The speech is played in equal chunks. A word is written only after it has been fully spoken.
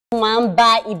máa ń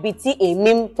bá ibi tí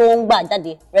èémí tó ń gbà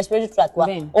jáde respiratory tract wa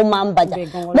ó máa ń bàjá.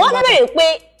 Mo wá bẹ̀rẹ̀ pé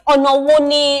ọ̀nà wo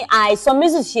ni àìsàn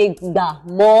measles ṣe gbà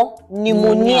mọ́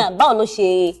pneumonia báwo ló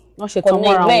ṣe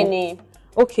connect bẹ́ẹ̀ ni.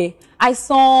 Okay,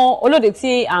 àìsàn olóde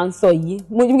tí à ń sọ yìí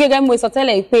mo gẹ́gẹ́ mo sọ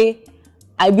tẹ́lẹ̀ pé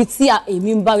ibi tí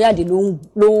èémí ń bá jáde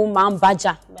ló máa ń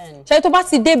bàjá. Ṣé tó bá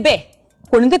ti débẹ̀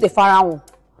kò ní tètè farahàn.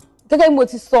 Gẹ́gẹ́ bí mo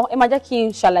ti sọ ẹ máa jẹ́ kí n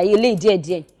ṣàlàyé eléyìí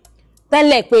díẹ̀díẹ̀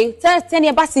tẹ́lẹ̀ pé tẹ́ni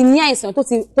ẹ bá ti ní àìsàn tó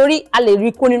ti torí a lè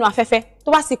rí kó nínú afẹ́fẹ́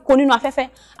tó bá ti kó nínú afẹ́fẹ́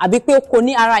àbí pé ó kó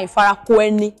ní ara ìfarakó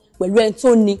ẹni pẹ̀lú ẹni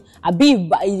tó ní àbí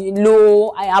ìlò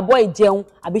abọ́ ìjẹun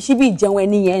àbí ṣíbí ìjẹun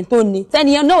ẹni yẹn tó ní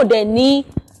tẹ́ni yẹn náà dẹ̀ ní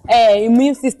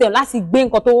immune system láti gbé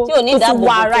nǹkan tó ti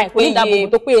wọ ara ẹ̀ kò ní ìdáàbòbò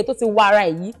tó péye tó ti wọ ara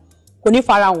ẹ̀ yìí kò ní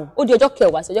farahàn ó di ọjọ́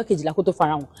 10 sí ọjọ́ 12 kó tó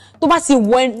farahàn tó bá ti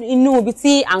wọ inú ibi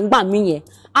tí à ń gbà mí yẹn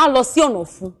á lọ sí ọ̀nà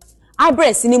fún á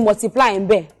bẹ̀rẹ̀ sí ní multiply ń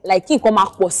bẹ̀ like kí nǹkan máa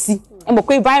pọ̀ sí ẹ mọ̀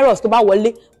pé virus tó bá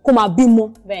wọlé kó máa bímọ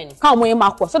káwọn ọmọ yẹn máa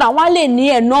pọ̀ so that wọ́n á lè ní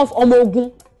enough ọmọ ogun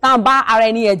tá à ń bá ara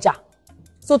ẹni yẹn jà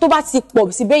so tó bá ti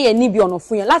pọ̀ sí bẹ́ẹ̀ yẹn níbi ọ̀nà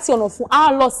fún yẹn láti ọ̀nà fún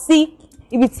á lọ sí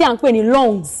ibi tí à ń pè ní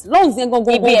lungs yẹn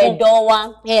gangan ibi ẹ̀dọ̀ wa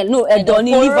ẹ̀dọ̀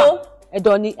ní liver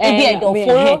ẹ̀dọ̀ ní ibi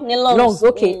ẹ̀dọ̀fóró ní lungs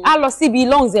okay á lọ sí ibi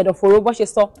lungs ẹ̀dọ̀fóró bó ṣe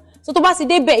sọ so tó bá ti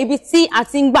débẹ̀ ibi tí a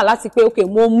ti ń gbà láti pé okay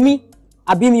mo mí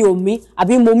àbí mi ò mí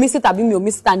àbí mo mí síta àbí mi ò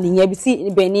mí síta nìyẹn ibi tí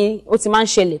ibẹ̀ ni ó ti máa ń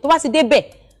ṣẹlẹ̀ tó bá ti débẹ̀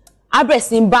á bẹ̀rẹ̀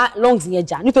sí ń bá lungs yẹn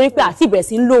jà nítorí pé àti ìbẹ̀rẹ̀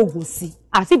sí ń lo oògùn sí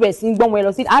àti ìbẹ̀rẹ̀ sí ń gbọ́mọ ẹ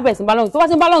lọ sí á bẹ̀rẹ̀ sí ń bá lungs tó bá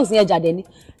ti ń bá lungs yẹn jà dẹ̀ ni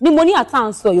pneumonia tá à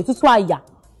ń sọ yòó tútù àyà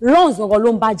lungs gangan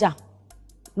ló ń bá jà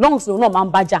lungs lòun náà máa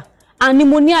ń bá jà and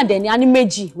pneumonia dẹ̀ ni a ní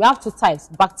méjì we have 2 types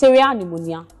bacterial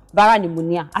pneumonia viral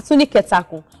pneumonia a tún ní kẹta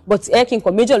kan but ẹ kí n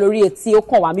kàn méjì lórí etí ó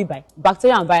kàn wá mí báyìí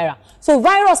bacterial and viral so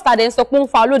virus tàdé ń sọ pé ó ń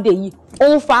fa olóde yìí ó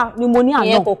ń fa pneumonia náà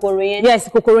ìyẹn kòkòrò yẹn yes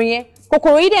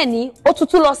kòkòrò yìí dẹ̀ ní ó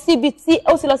tún lọ sí ibi tí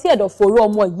ó ti lọ sí ẹ̀dọ̀fóró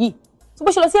ọmọ yìí tó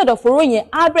bó ṣe lọ sí ẹ̀dọ̀fóró yẹn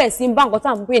á bẹ̀rẹ̀ sí ń bá nǹkan tá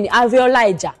à ń pè ní alveolar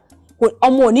ẹ̀jà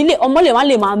ọmọ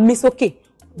lè máa mí sókè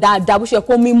dáadáa bó ṣe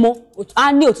kó mímọ́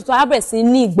á ní òtútù á bẹ̀rẹ̀ sí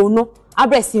ní ìgbóná á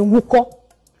bẹ̀rẹ̀ sí wúkọ́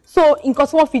so nǹkan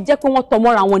tí wọ́n fi jẹ́ pé wọ́n tọ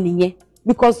mọ́ra wọn nìyẹn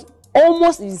because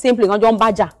almost the same place wọ́n jọ ń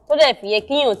bájà. tó dẹ̀ fi yẹ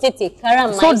kíyàn tètè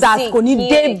káràmáìsì so that kò ní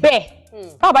dé bẹ́ẹ̀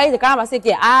táwọn bá yẹ tètè káràmáìsì kí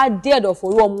ẹ á dé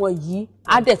ẹ̀dọ̀fóró ọmọ yìí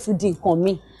á dẹ̀ tún di nǹkan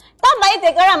míì. táwọn bá yẹ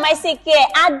tètè káràmáìsì kí ẹ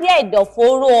á dé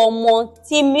ẹ̀dọ̀fóró ọmọ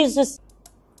tí measles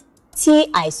tí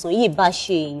àìsàn yìí bá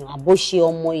ṣe èèyàn àbó ṣe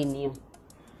ọmọ ènìyàn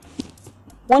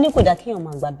wọ́n ní kò dá kíyàn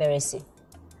máa gba abẹ́rẹ́ sí.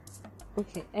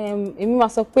 okay èmi máa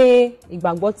sọ pé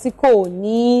ìgbàgbọ́ tí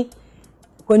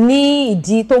kò ní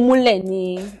ìdí tó múlẹ̀ ni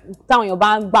táwọn èèyàn bá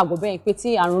ń gbàgbọ́ bẹ́ẹ̀ pé tí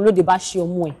àrùn olóde bá ṣe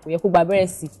ọmọ ẹ̀ kò yẹ kó gba abẹ́rẹ́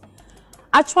sí.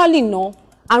 actually no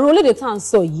àrùn olóde tá à ń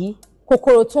sọ yìí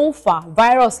kòkòrò tó ń fà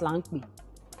virus là ń pè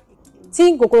tí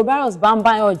kòkòrò virus bá ń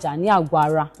bá ọjà ní àgọ́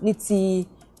ara ní ti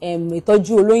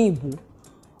ìtọ́jú olóyìnbó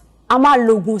a máa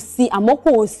lo oògùn sí àmọ́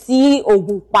kò sí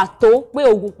oògùn pàtó pé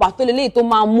oògùn pàtó lélẹ́yìí tó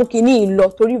máa mú kinní lọ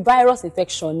torí virus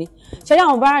infection ni ṣé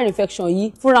àwọn viral infection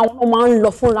yìí fúnra wọn máa ń lọ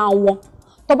fúnra wọn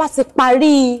tó bá ti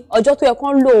parí ọjọ́ tó yẹ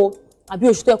kán lò àbí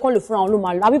oṣù tó yẹ kán lò fúnra wọn ló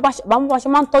máa lò àbí bá ṣe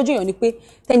máa ń tọ́jú èèyàn ni pé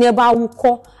tẹ́ni ẹ bá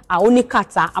wúkọ́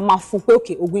oníkàtà a máa fún pé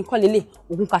òkè oògùn ikọ́ lélẹ̀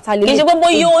oògùn kàtà lélẹ̀ kì í ṣe gbogbo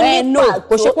yóò ní pàtó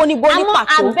kò ṣe kó ní bó ní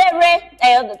pàtó àmọ́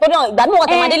abẹ́rẹ́ tó náà ìgbà míì wọ́n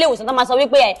tó máa délé ìwòsàn tó máa sọ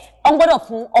wípé wọ́n gbọ́dọ̀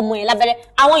fún ọmọ yẹn lábẹ́rẹ́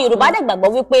àwọn Yorùbá dẹ̀ gbàgbọ́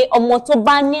wípé ọmọ tó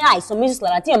bá ní àìsàn measles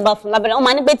lára tí yẹn bá fún lábẹ́rẹ́ wọ́n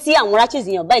máa ní pé tí àwọn rashes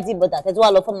yẹn báyìí tí bọ́dà tẹ́tí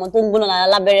wá lọ fún ọmọ tó ń gbóná lára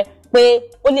lábẹ́rẹ́ pé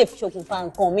ó lè ṣokùnfà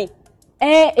nǹkan míì.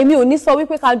 Èmi ò ní sọ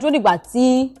wípé ká dúró dìgbà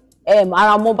tí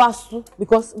ara ọmọ bá sú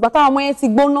because ìgbà táwọn ọmọ yẹn ti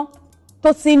gbóná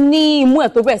tó ti ní imú ẹ̀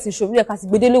tó bẹ̀rẹ̀ sí ṣòwò yẹ ká ti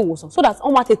gbé délé ìwòsàn so that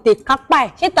wọ́n máa tètè kápá ẹ̀.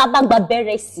 ṣé tá a bá gba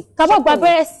abẹ́rẹ́ sí. tá a bá gba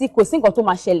abẹ́rẹ́ sí kò sí nǹkan tó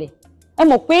máa ṣẹlẹ̀ ẹ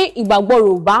mọ̀ pé ìgbàgbọ́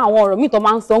Yorùbá àwọn ọ̀rọ̀ míì tó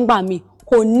máa ń sọ ń gbà mí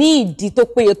kò ní ìdí tó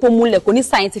péye tó múlẹ̀ kò ní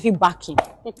scientific backing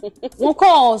wọ́n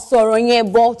kàn sọ̀rọ̀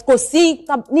yẹn bọ̀ kò sí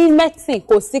ní medicine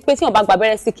kò sí pé tí wọ́n bá gba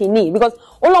abẹ́rẹ́ sí kìíní because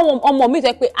ó lọ́wọ́ ọmọ mi tó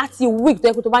yẹ pé á ti weak tó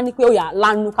yẹ pé tó bá ní pé ó yá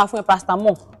lanu ká fún ẹ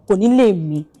paracetamol kò ní lè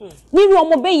mí nínú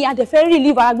ọmọ bẹ́ẹ̀ yìí a dẹ̀ fẹ́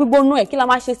relieve ara gbígbóná ẹ̀ kí la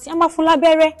máa ṣe sí a máa fún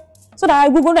lábẹ́rẹ́ so that ara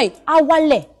gbígbóná yìí á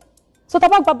wálẹ̀ so tá a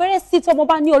bá gba abẹ́rẹ́ sí tí ọmọ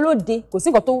bá ní olóde kò sí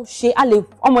nǹkan tó ṣe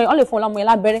ọmọ yẹn lè fún ọmọ yẹn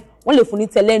lábẹ́rẹ́ wọ́n lè fún ní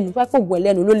tẹ̀lẹ́nu tó yẹ kó gùn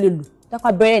ẹlẹ́nu ló lè lò dápá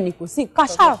abẹ́rẹ́ ni kò sí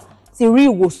káṣá ti rí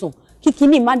ìwòsàn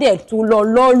kíkiní má dẹ̀ tún lọ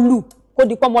lọ́ọ̀lù kó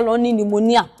di pọ́nmọ́ lọ ní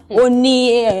pneumonia ó ní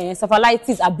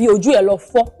encephalitis àbí ojú ẹ̀ lọ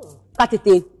fọ́ ká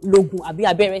tètè lògùn àbí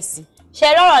abẹ́rẹ́ sí. ṣe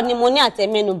lọ́rọ̀ pneumonia tẹ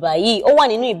mẹ́nubà yìí ó wà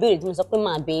nínú ìbéèrè tí mo sọ pé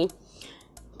máa bẹ̀yìn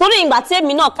torí ìgbà tí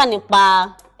èmi náà kà nípa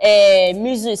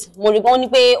measles mo rí gan ni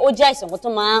pé ó jẹ́ àìsàn kan tó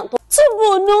máa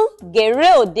túbúnú gèrè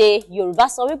òde Yorùbá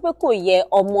sọ wípé kò yẹ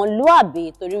ọmọlúàbí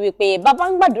torí wípé bàbá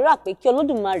ń gbàdúrà pé kí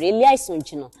Olódùmarè lé àìsàn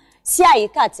jìnnà sí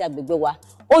àyíká àti agbègbè wa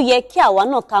ó yẹ kí àwa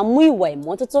náà ká mú ìwà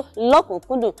ìmọ́tótó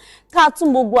lọ́kùnkúndùn ká tún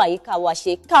gbogbo àyíká wa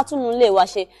ṣe ká tún ilé wa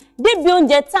ṣe débi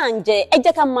oúnjẹ tá à ń jẹ ẹ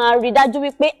jẹ́ ká máa rí dájú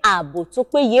wípé ààbò tó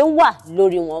péye wà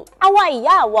lórí wọn àwa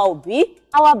ìyá àwa òbí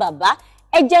àwa bàbá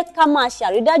ẹ jẹ́ ká máa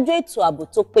ṣàrídájú ètò ààbò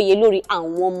tó péye lórí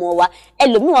àwọn ọmọ wa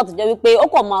ẹlòmíràn tó jẹ́ wípé ó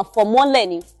kàn máa fọmọ́lẹ̀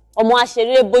ni ọmọ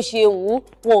aṣeré bó ṣe wù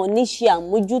wọn ò ní ṣe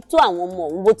àmójútó àwọn ọmọ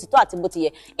òun bó ti tọ́ àti bó ti yẹ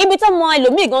ibi tó mọ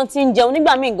ẹlòmíì gan ti ń jẹun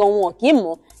nígbà míì gan wọn kì í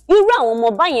mọ̀ irú àwọn ọmọ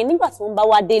báyẹn nígbà tí wọ́n bá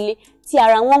wá délé tí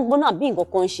ara wọn gbóná àbí nǹkan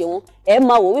kan ń ṣe wọn ẹ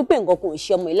máa wò wípé nǹkan kan ò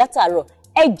ṣe ọmọ yìí látàárọ̀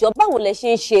ẹ jọ̀ọ́ báwo lẹ ṣe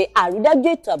ń ṣe àrídájú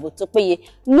ètò ààbò tó péye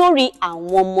lórí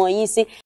àwọn ọmọ yín sí